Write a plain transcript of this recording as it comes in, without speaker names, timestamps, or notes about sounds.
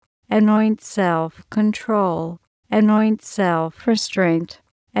anoint self-control, anoint self-restraint,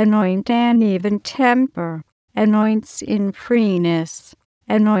 anoint an even temper, anoint sin-freeness,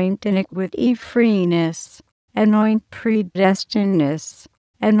 anoint iniquity-freeness, anoint predestinedness,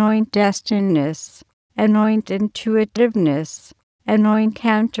 anoint destinedness, anoint intuitiveness, anoint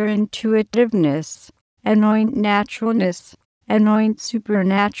counterintuitiveness, anoint naturalness, anoint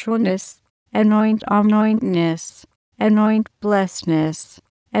supernaturalness, anoint anointness, anoint blessedness,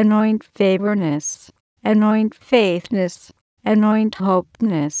 anoint favorness, anoint faithness, anoint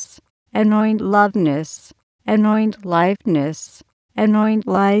hopeness, anoint loveness, anoint lifeness, anoint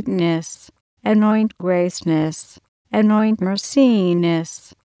lightness, anoint graceness, anoint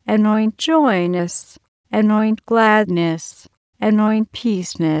merciness, anoint joyness, anoint gladness, anoint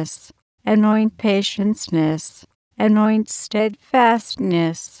peaceness, anoint patienceness, anoint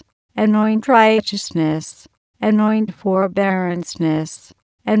steadfastness, anoint righteousness, anoint forbearanceness,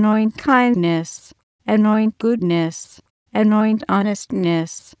 anoint kindness, anoint goodness, anoint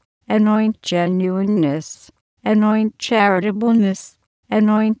honestness, anoint genuineness, anoint charitableness,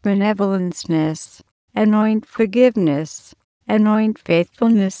 anoint benevolenceness, anoint forgiveness, anoint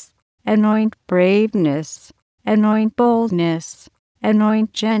faithfulness, anoint braveness, anoint boldness,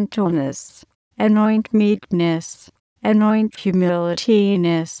 anoint gentleness, anoint meekness, anoint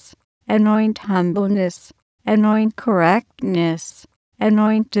humilityness, anoint humbleness, anoint correctness,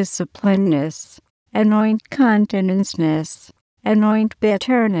 anoint disciplineness, anoint continenceness, anoint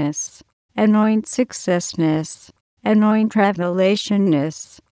bitterness, anoint successness, anoint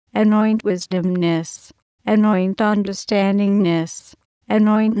revelationness, anoint wisdomness, anoint understandingness,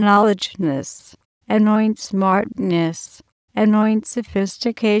 anoint knowledgeness, anoint smartness, anoint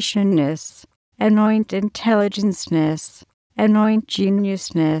sophisticationness, anoint intelligenceness, anoint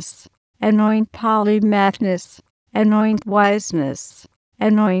geniusness, anoint polymathness, anoint wiseness,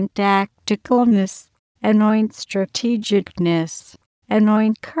 anoint tacticalness, anoint strategicness,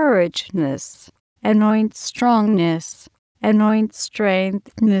 anoint courageness, anoint strongness, anoint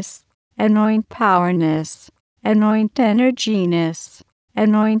strengthness, anoint powerness, anoint energyness,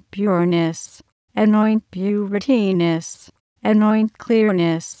 anoint pureness, anoint purityness, anoint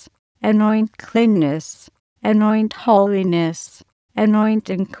clearness, anoint cleanness, anoint holiness, anoint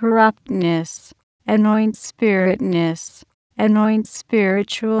incorruptness, anoint spiritness, anoint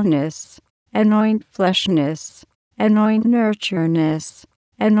spiritualness, anoint fleshness, anoint nurtureness,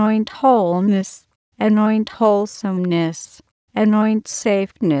 anoint wholeness, anoint wholesomeness, anoint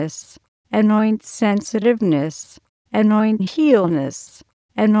safeness, anoint sensitiveness, anoint healness,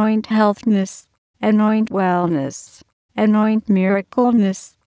 anoint healthness, anoint wellness, anoint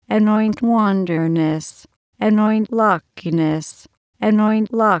miracleness, anoint wonderness, anoint luckiness,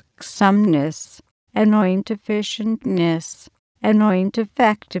 anoint lucksomeness, anoint efficientness, anoint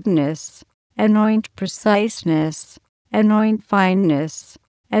effectiveness, anoint preciseness, anoint fineness,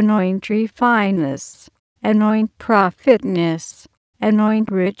 anoint refineness, anoint profitness,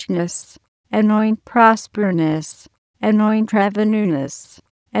 anoint richness, anoint prosperness, anoint revenueness,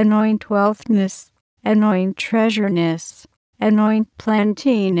 anoint wealthness, anoint treasureness, anoint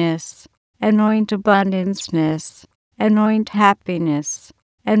plentiness, anoint abundanceness, anoint happiness,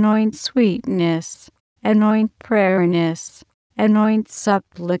 anoint sweetness, anoint prayerness, anoint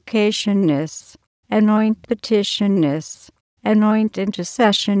supplicationness, anoint petitionness, anoint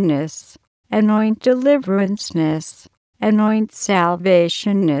intercessionness, anoint deliveranceness, anoint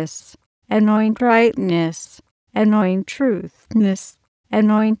salvationness, anoint rightness, anoint truthness,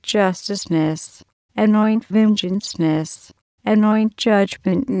 anoint justiceness, anoint vengeanceness, anoint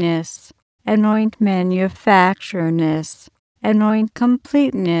judgmentness, anoint manufactureness, anoint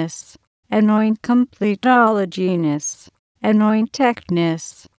completeness, anoint completologyness, anoint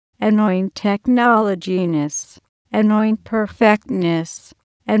techness, anoint technologyness, anoint perfectness,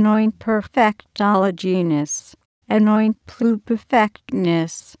 anoint perfectologyness, anoint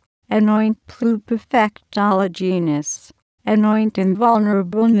pluperfectness, anoint pluperfectologyness, anoint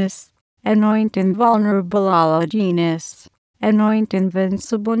invulnerableness, anoint invulnerabilityness, anoint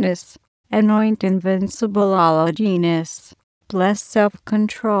invincibleness, anoint invincibilityness, bless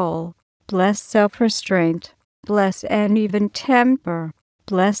self-control, bless self-restraint, bless an even temper,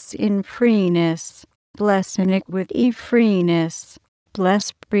 bless in freeness, bless iniquity-freeness,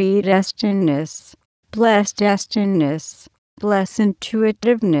 bless predestinedness, bless destinedness, bless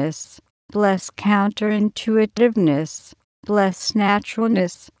intuitiveness, bless counterintuitiveness, bless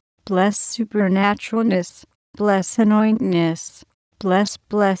naturalness, bless supernaturalness, bless anointness, bless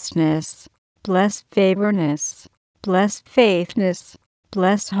blessedness, bless favorness, bless faithness,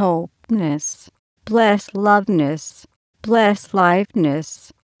 bless hopeness, bless loveness, bless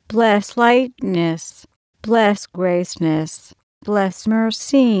liveness, bless lightness, bless graceness, bless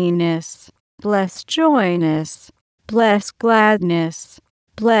merciness, bless joyness, bless gladness,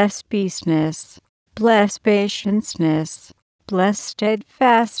 bless peaceness, bless patienceness, bless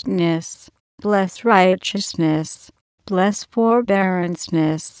steadfastness, bless righteousness, bless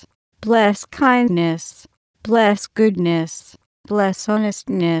forbearanceness, bless kindness, bless goodness, bless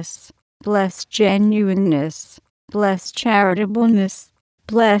honestness, bless genuineness, bless charitableness,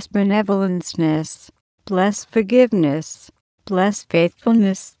 bless benevolenceness, bless forgiveness, bless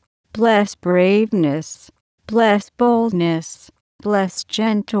faithfulness, bless braveness, bless boldness, bless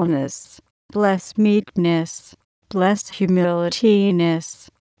gentleness, bless meekness, bless humilityness,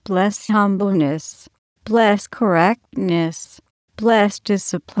 bless humbleness, bless correctness, bless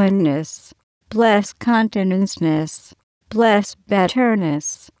disciplineness, bless continenceness, bless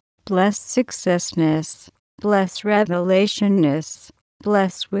betterness, bless successness, bless revelationness,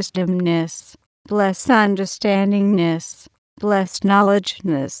 bless wisdomness, bless understandingness, bless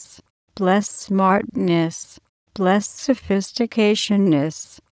knowledgeness, bless smartness, bless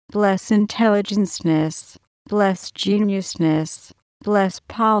sophisticationness, bless intelligenceness, bless geniusness, bless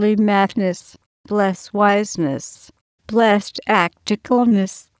polymathness, bless wiseness, bless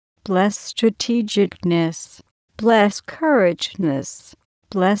tacticalness, bless strategicness, bless courageness,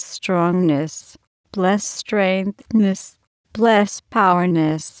 bless strongness, bless strengthness, bless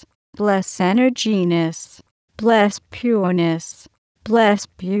powerness, bless energyness, bless pureness, bless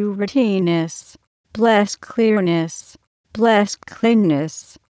purityness, bless clearness, bless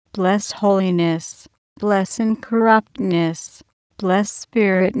cleanness, bless holiness, bless incorruptness, bless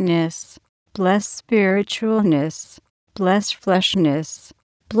spiritness, bless spiritualness, bless fleshness,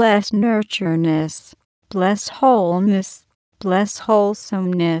 bless nurtureness, bless wholeness, bless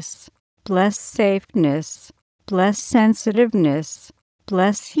wholesomeness, bless safeness, bless sensitiveness,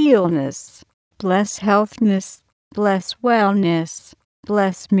 bless healness, bless healthness, bless wellness,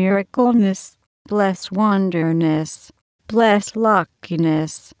 bless miracleness, bless wonderness, bless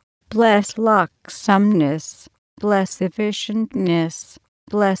luckiness, bless lucksomeness, bless efficientness,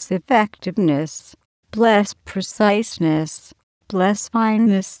 bless effectiveness, bless preciseness, bless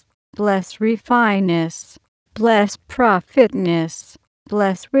fineness, bless refineness, bless profitness,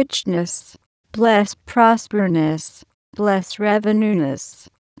 bless richness, bless prosperness, bless revenueness,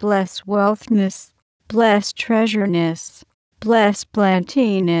 bless wealthness, bless treasureness, bless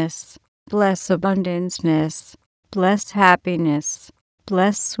plentiness, bless abundanceness, bless happiness,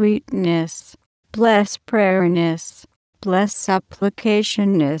 bless sweetness, bless prayerness, bless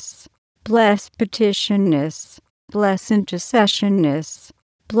supplicationness, bless petitionness, bless intercessionness,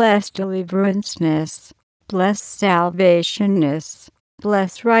 bless deliveranceness, bless salvationness,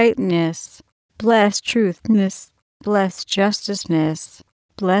 bless rightness, bless truthness, bless justiceness,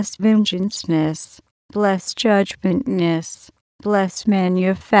 bless vengeanceness, bless judgmentness, bless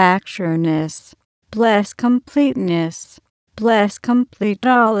manufactureness, bless completeness, bless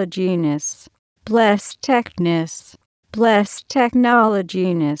completologyness, bless techness, bless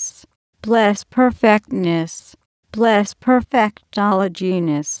technologyness, bless perfectness, bless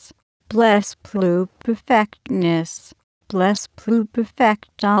perfectologyness, bless pluperfectness, bless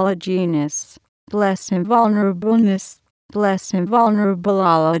pluperfectologyness, bless invulnerableness, bless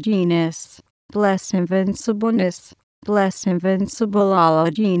invulnerabilityness, bless invincibleness, bless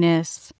invincibilologyness,